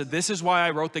 John said, this is why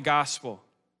I wrote the gospel,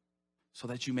 so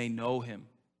that you may know him.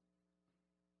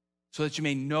 So that you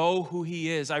may know who he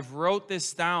is. I've wrote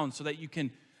this down so that you can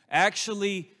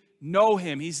actually know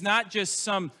him. He's not just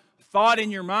some thought in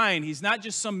your mind. He's not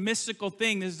just some mystical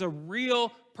thing. This is a real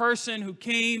person who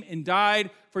came and died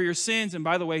for your sins. And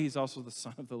by the way, he's also the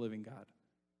Son of the living God.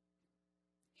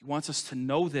 He wants us to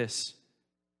know this.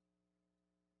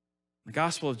 The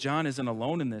Gospel of John isn't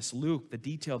alone in this. Luke, the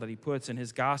detail that he puts in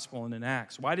his Gospel and in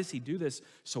Acts. Why does he do this?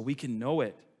 So we can know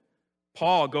it.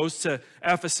 Paul goes to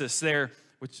Ephesus there,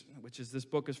 which is this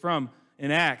book is from,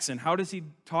 in Acts. And how does he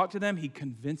talk to them? He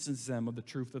convinces them of the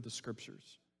truth of the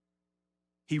Scriptures.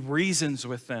 He reasons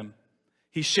with them.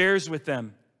 He shares with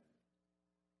them.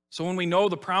 So when we know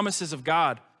the promises of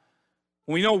God,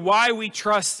 when we know why we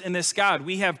trust in this God,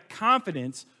 we have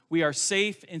confidence. We are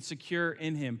safe and secure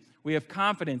in him. We have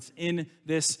confidence in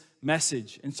this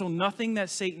message. And so nothing that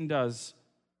Satan does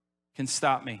can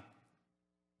stop me.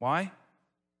 Why?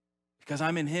 Because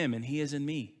I'm in him and he is in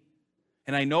me.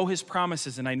 And I know his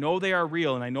promises, and I know they are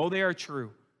real, and I know they are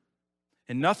true.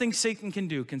 And nothing Satan can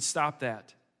do can stop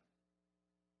that.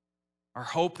 Our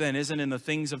hope then isn't in the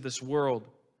things of this world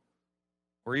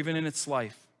or even in its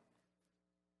life.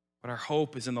 But our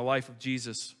hope is in the life of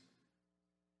Jesus,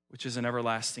 which is an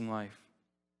everlasting life.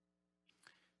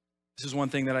 This is one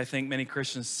thing that I think many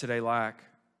Christians today lack.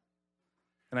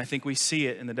 And I think we see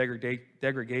it in the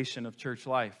degradation of church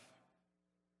life.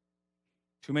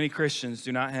 Too many Christians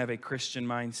do not have a Christian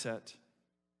mindset.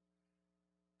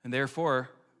 And therefore,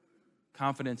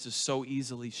 confidence is so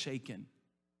easily shaken.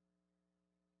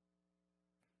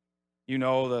 You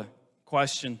know the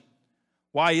question,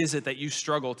 why is it that you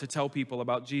struggle to tell people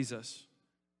about Jesus?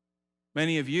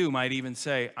 Many of you might even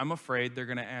say, I'm afraid they're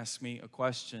going to ask me a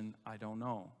question I don't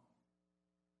know.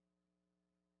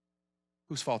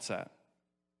 Whose fault's that?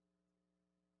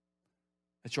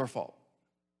 It's your fault.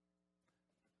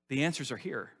 The answers are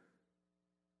here.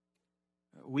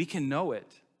 We can know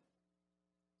it.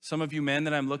 Some of you men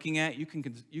that I'm looking at, you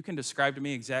can describe to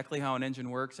me exactly how an engine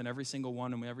works in every single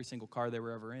one and every single car they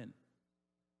were ever in.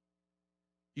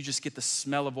 You just get the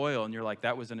smell of oil and you're like,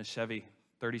 that was in a Chevy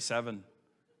 37,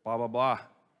 blah, blah, blah.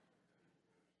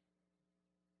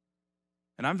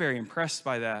 And I'm very impressed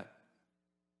by that.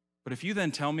 But if you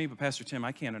then tell me, but Pastor Tim,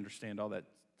 I can't understand all that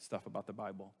stuff about the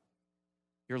Bible,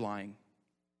 you're lying.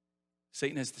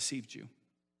 Satan has deceived you.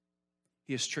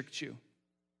 He has tricked you.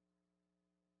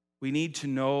 We need to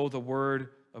know the Word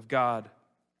of God.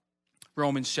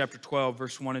 Romans chapter 12,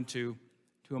 verse 1 and 2,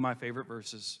 two of my favorite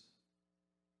verses.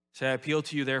 Say, I appeal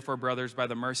to you, therefore, brothers, by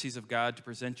the mercies of God, to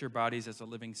present your bodies as a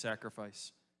living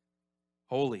sacrifice,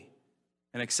 holy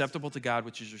and acceptable to God,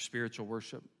 which is your spiritual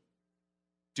worship.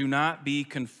 Do not be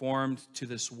conformed to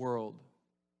this world,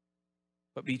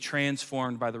 but be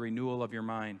transformed by the renewal of your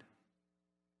mind,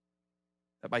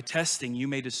 that by testing you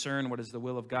may discern what is the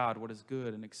will of God, what is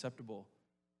good and acceptable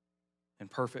and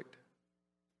perfect.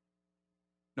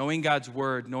 knowing God's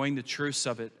word, knowing the truths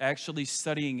of it, actually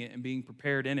studying it and being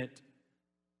prepared in it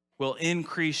will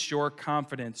increase your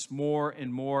confidence more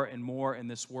and more and more in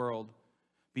this world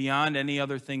beyond any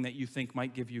other thing that you think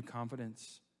might give you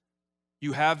confidence.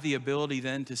 You have the ability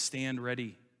then to stand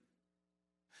ready.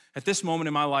 At this moment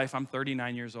in my life, I'm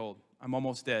 39 years old. I'm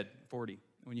almost dead, 40.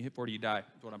 When you hit 40, you die,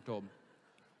 is what I'm told.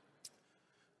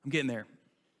 I'm getting there.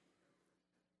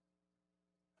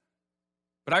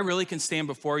 But I really can stand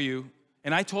before you,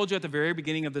 and I told you at the very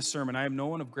beginning of this sermon, I am no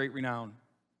one of great renown.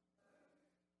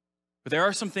 But there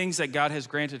are some things that God has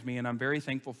granted me, and I'm very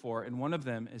thankful for, and one of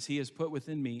them is He has put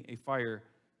within me a fire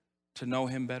to know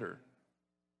Him better.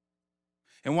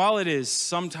 And while it is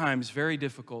sometimes very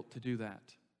difficult to do that,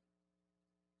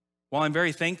 while I'm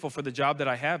very thankful for the job that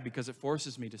I have because it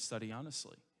forces me to study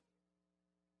honestly,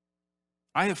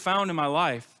 I have found in my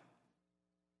life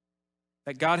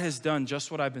that God has done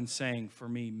just what I've been saying for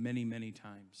me many, many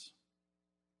times.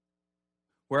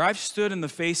 Where I've stood in the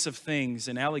face of things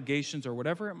and allegations or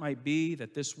whatever it might be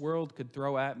that this world could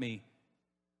throw at me.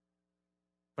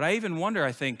 But I even wonder,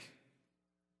 I think,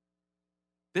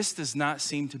 this does not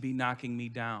seem to be knocking me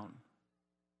down.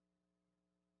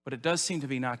 But it does seem to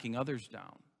be knocking others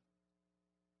down.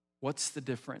 What's the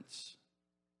difference?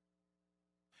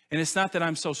 And it's not that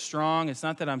I'm so strong, it's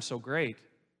not that I'm so great,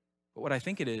 but what I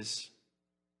think it is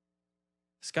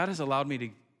God has allowed me to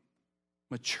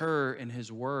mature in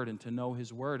His word and to know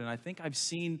His word. And I think I've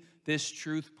seen this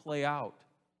truth play out.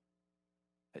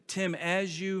 That Tim,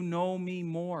 as you know me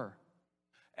more,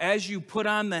 as you put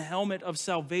on the helmet of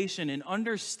salvation and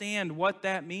understand what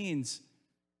that means,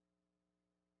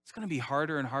 it's going to be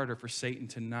harder and harder for Satan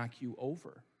to knock you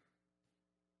over.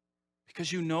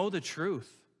 Because you know the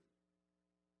truth.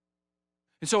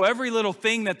 And so every little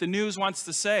thing that the news wants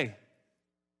to say,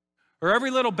 or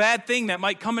every little bad thing that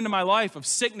might come into my life of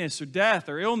sickness or death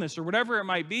or illness or whatever it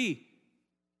might be,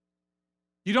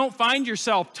 you don't find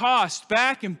yourself tossed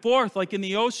back and forth like in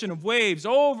the ocean of waves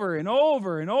over and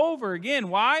over and over again.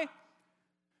 Why?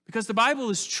 Because the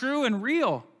Bible is true and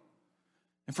real.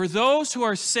 And for those who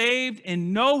are saved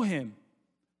and know Him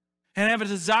and have a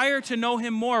desire to know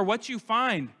Him more, what you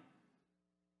find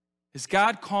is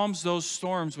God calms those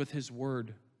storms with His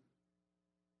word.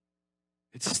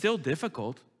 It's still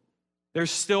difficult.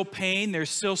 There's still pain, there's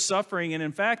still suffering, and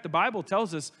in fact, the Bible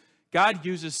tells us God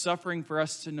uses suffering for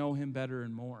us to know Him better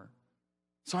and more.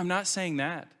 So I'm not saying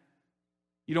that.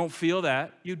 You don't feel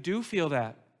that. You do feel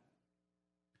that.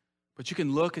 But you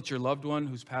can look at your loved one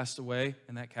who's passed away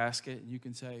in that casket, and you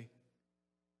can say,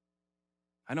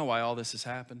 I know why all this has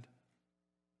happened.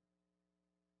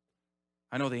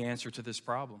 I know the answer to this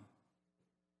problem.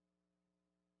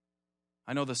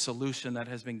 I know the solution that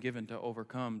has been given to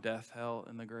overcome death, hell,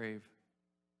 and the grave.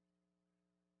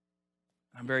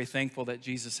 I'm very thankful that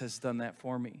Jesus has done that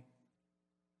for me.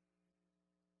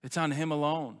 It's on Him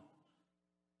alone.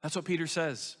 That's what Peter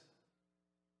says.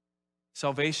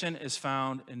 Salvation is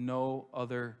found in no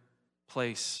other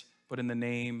place but in the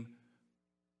name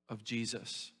of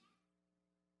Jesus.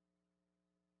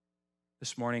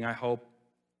 This morning, I hope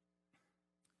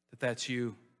that that's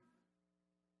you.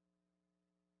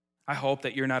 I hope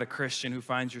that you're not a Christian who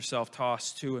finds yourself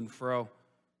tossed to and fro,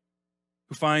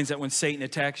 who finds that when Satan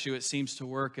attacks you, it seems to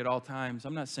work at all times.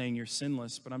 I'm not saying you're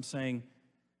sinless, but I'm saying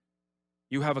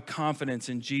you have a confidence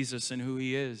in Jesus and who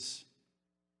He is.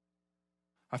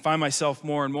 I find myself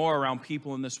more and more around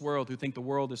people in this world who think the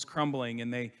world is crumbling,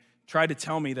 and they try to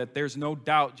tell me that there's no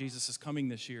doubt Jesus is coming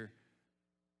this year.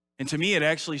 And to me, it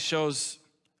actually shows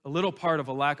a little part of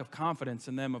a lack of confidence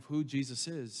in them of who Jesus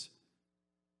is.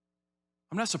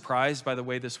 I'm not surprised by the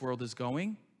way this world is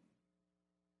going.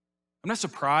 I'm not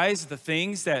surprised at the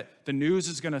things that the news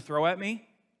is going to throw at me,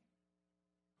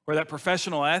 or that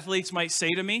professional athletes might say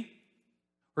to me,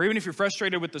 or even if you're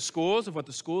frustrated with the schools, of what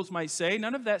the schools might say.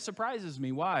 None of that surprises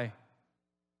me. Why?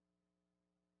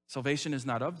 Salvation is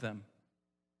not of them.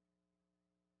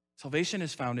 Salvation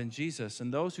is found in Jesus,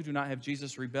 and those who do not have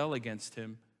Jesus rebel against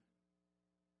Him.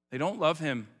 They don't love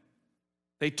Him.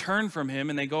 They turn from Him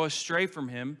and they go astray from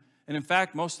Him. And in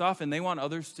fact, most often they want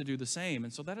others to do the same.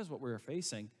 And so that is what we're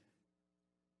facing.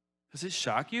 Does it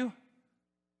shock you?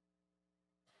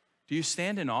 Do you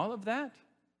stand in awe of that?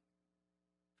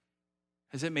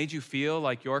 Has it made you feel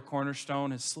like your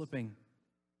cornerstone is slipping?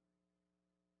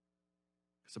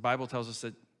 Because the Bible tells us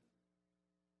that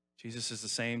Jesus is the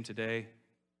same today,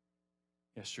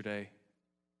 yesterday,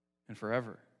 and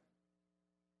forever.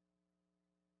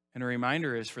 And a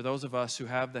reminder is for those of us who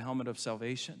have the helmet of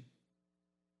salvation,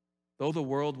 though the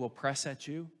world will press at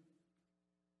you,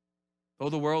 though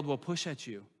the world will push at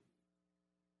you,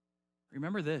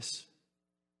 remember this: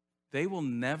 they will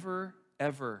never,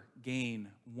 ever gain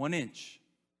 1 inch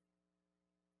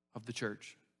of the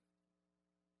church.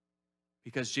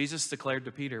 Because Jesus declared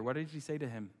to Peter, what did he say to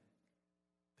him?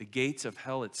 The gates of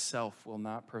hell itself will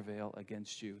not prevail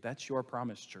against you. That's your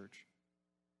promise, church.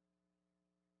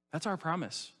 That's our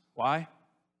promise. Why?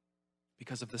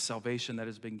 Because of the salvation that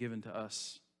has been given to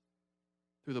us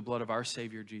through the blood of our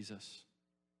Savior, Jesus.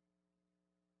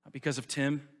 Not because of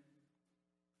Tim,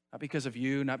 not because of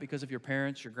you, not because of your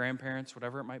parents, your grandparents,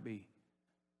 whatever it might be,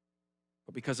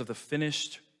 but because of the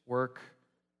finished work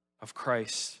of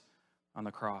Christ on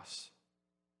the cross.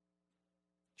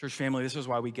 Church family, this is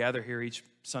why we gather here each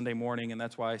Sunday morning, and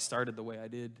that's why I started the way I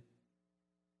did.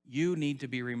 You need to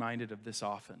be reminded of this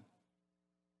often,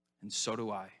 and so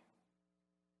do I.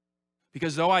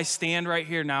 Because though I stand right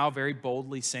here now very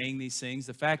boldly saying these things,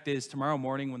 the fact is tomorrow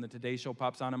morning when the Today Show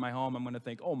pops on in my home, I'm going to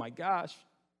think, oh my gosh,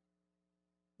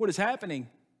 what is happening?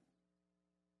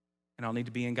 And I'll need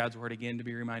to be in God's Word again to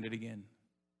be reminded again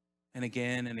and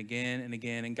again and again and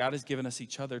again. And God has given us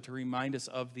each other to remind us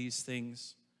of these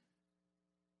things.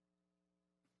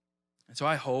 And so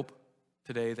I hope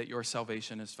today that your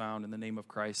salvation is found in the name of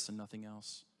Christ and nothing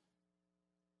else.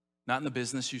 Not in the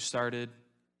business you started,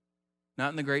 not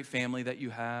in the great family that you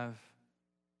have,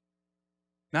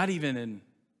 not even in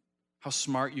how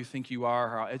smart you think you are,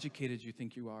 or how educated you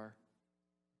think you are.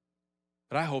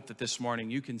 But I hope that this morning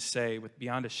you can say with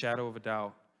beyond a shadow of a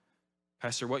doubt,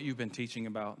 Pastor, what you've been teaching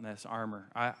about in this armor,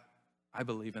 I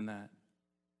believe in that.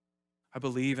 I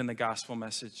believe in the gospel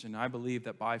message, and I believe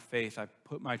that by faith I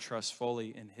put my trust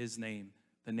fully in his name,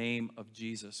 the name of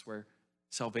Jesus, where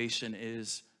salvation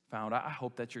is found. I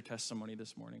hope that's your testimony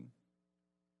this morning.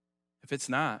 If it's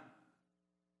not,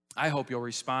 I hope you'll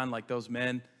respond like those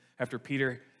men after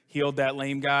Peter healed that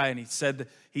lame guy, and he said that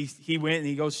he went and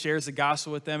he goes shares the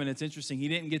gospel with them, and it's interesting. He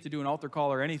didn't get to do an altar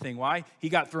call or anything. Why? He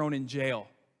got thrown in jail.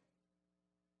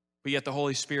 But yet the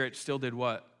Holy Spirit still did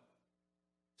what?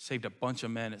 Saved a bunch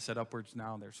of men. It said upwards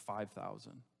now there's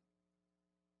 5,000.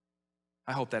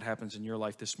 I hope that happens in your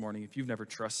life this morning. If you've never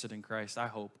trusted in Christ, I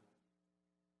hope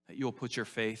that you'll put your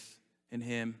faith in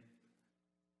him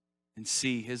and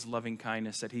see his loving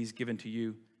kindness that he's given to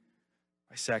you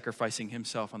by sacrificing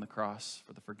himself on the cross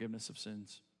for the forgiveness of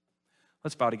sins.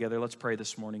 Let's bow together. Let's pray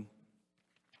this morning.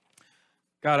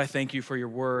 God, I thank you for your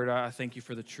word. I thank you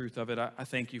for the truth of it. I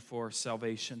thank you for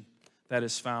salvation that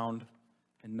is found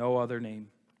in no other name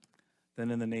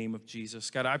than in the name of Jesus.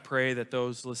 God, I pray that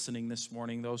those listening this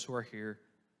morning, those who are here,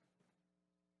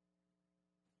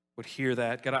 would hear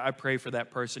that. God, I pray for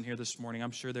that person here this morning.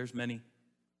 I'm sure there's many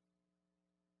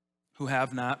who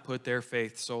have not put their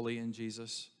faith solely in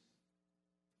Jesus.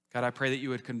 God, I pray that you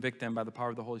would convict them by the power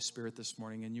of the Holy Spirit this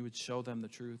morning, and you would show them the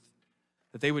truth,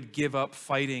 that they would give up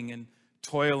fighting and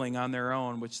toiling on their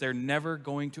own, which they're never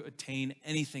going to attain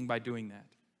anything by doing that,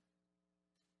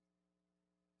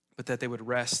 but that they would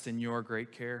rest in your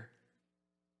great care.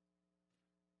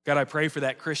 God, I pray for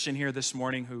that Christian here this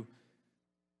morning who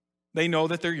they know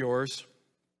that they're yours.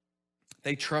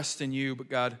 They trust in you, but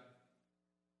God,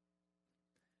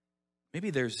 maybe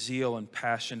their zeal and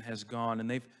passion has gone,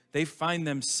 and they find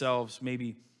themselves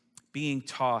maybe being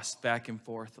tossed back and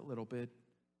forth a little bit,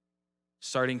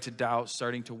 starting to doubt,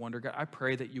 starting to wonder. God, I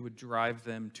pray that you would drive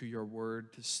them to your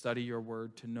word, to study your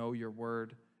word, to know your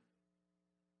word.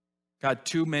 God,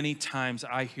 too many times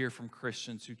I hear from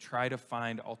Christians who try to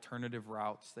find alternative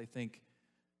routes. They think,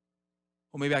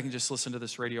 well, maybe I can just listen to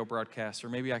this radio broadcast, or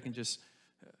maybe I can just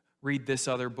read this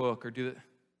other book, or do that.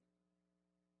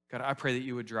 God, I pray that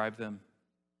you would drive them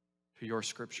to your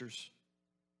scriptures.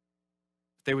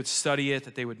 That they would study it,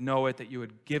 that they would know it, that you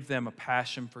would give them a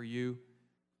passion for you.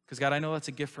 Because, God, I know that's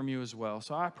a gift from you as well.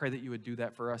 So I pray that you would do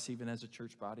that for us, even as a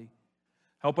church body.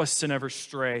 Help us to never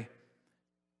stray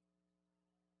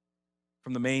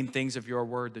from the main things of your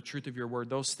word, the truth of your word,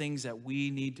 those things that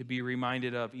we need to be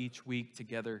reminded of each week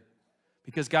together.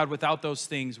 Because, God, without those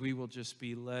things, we will just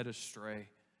be led astray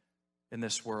in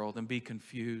this world and be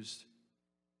confused.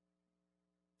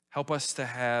 Help us to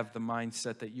have the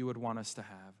mindset that you would want us to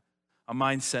have, a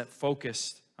mindset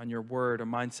focused on your word, a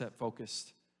mindset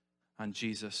focused on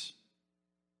Jesus,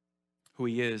 who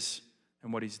he is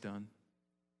and what he's done.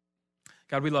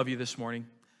 God, we love you this morning.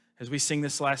 As we sing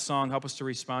this last song, help us to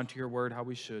respond to your word how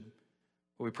we should.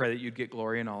 But we pray that you'd get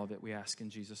glory in all of it. We ask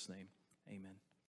in Jesus' name. Amen.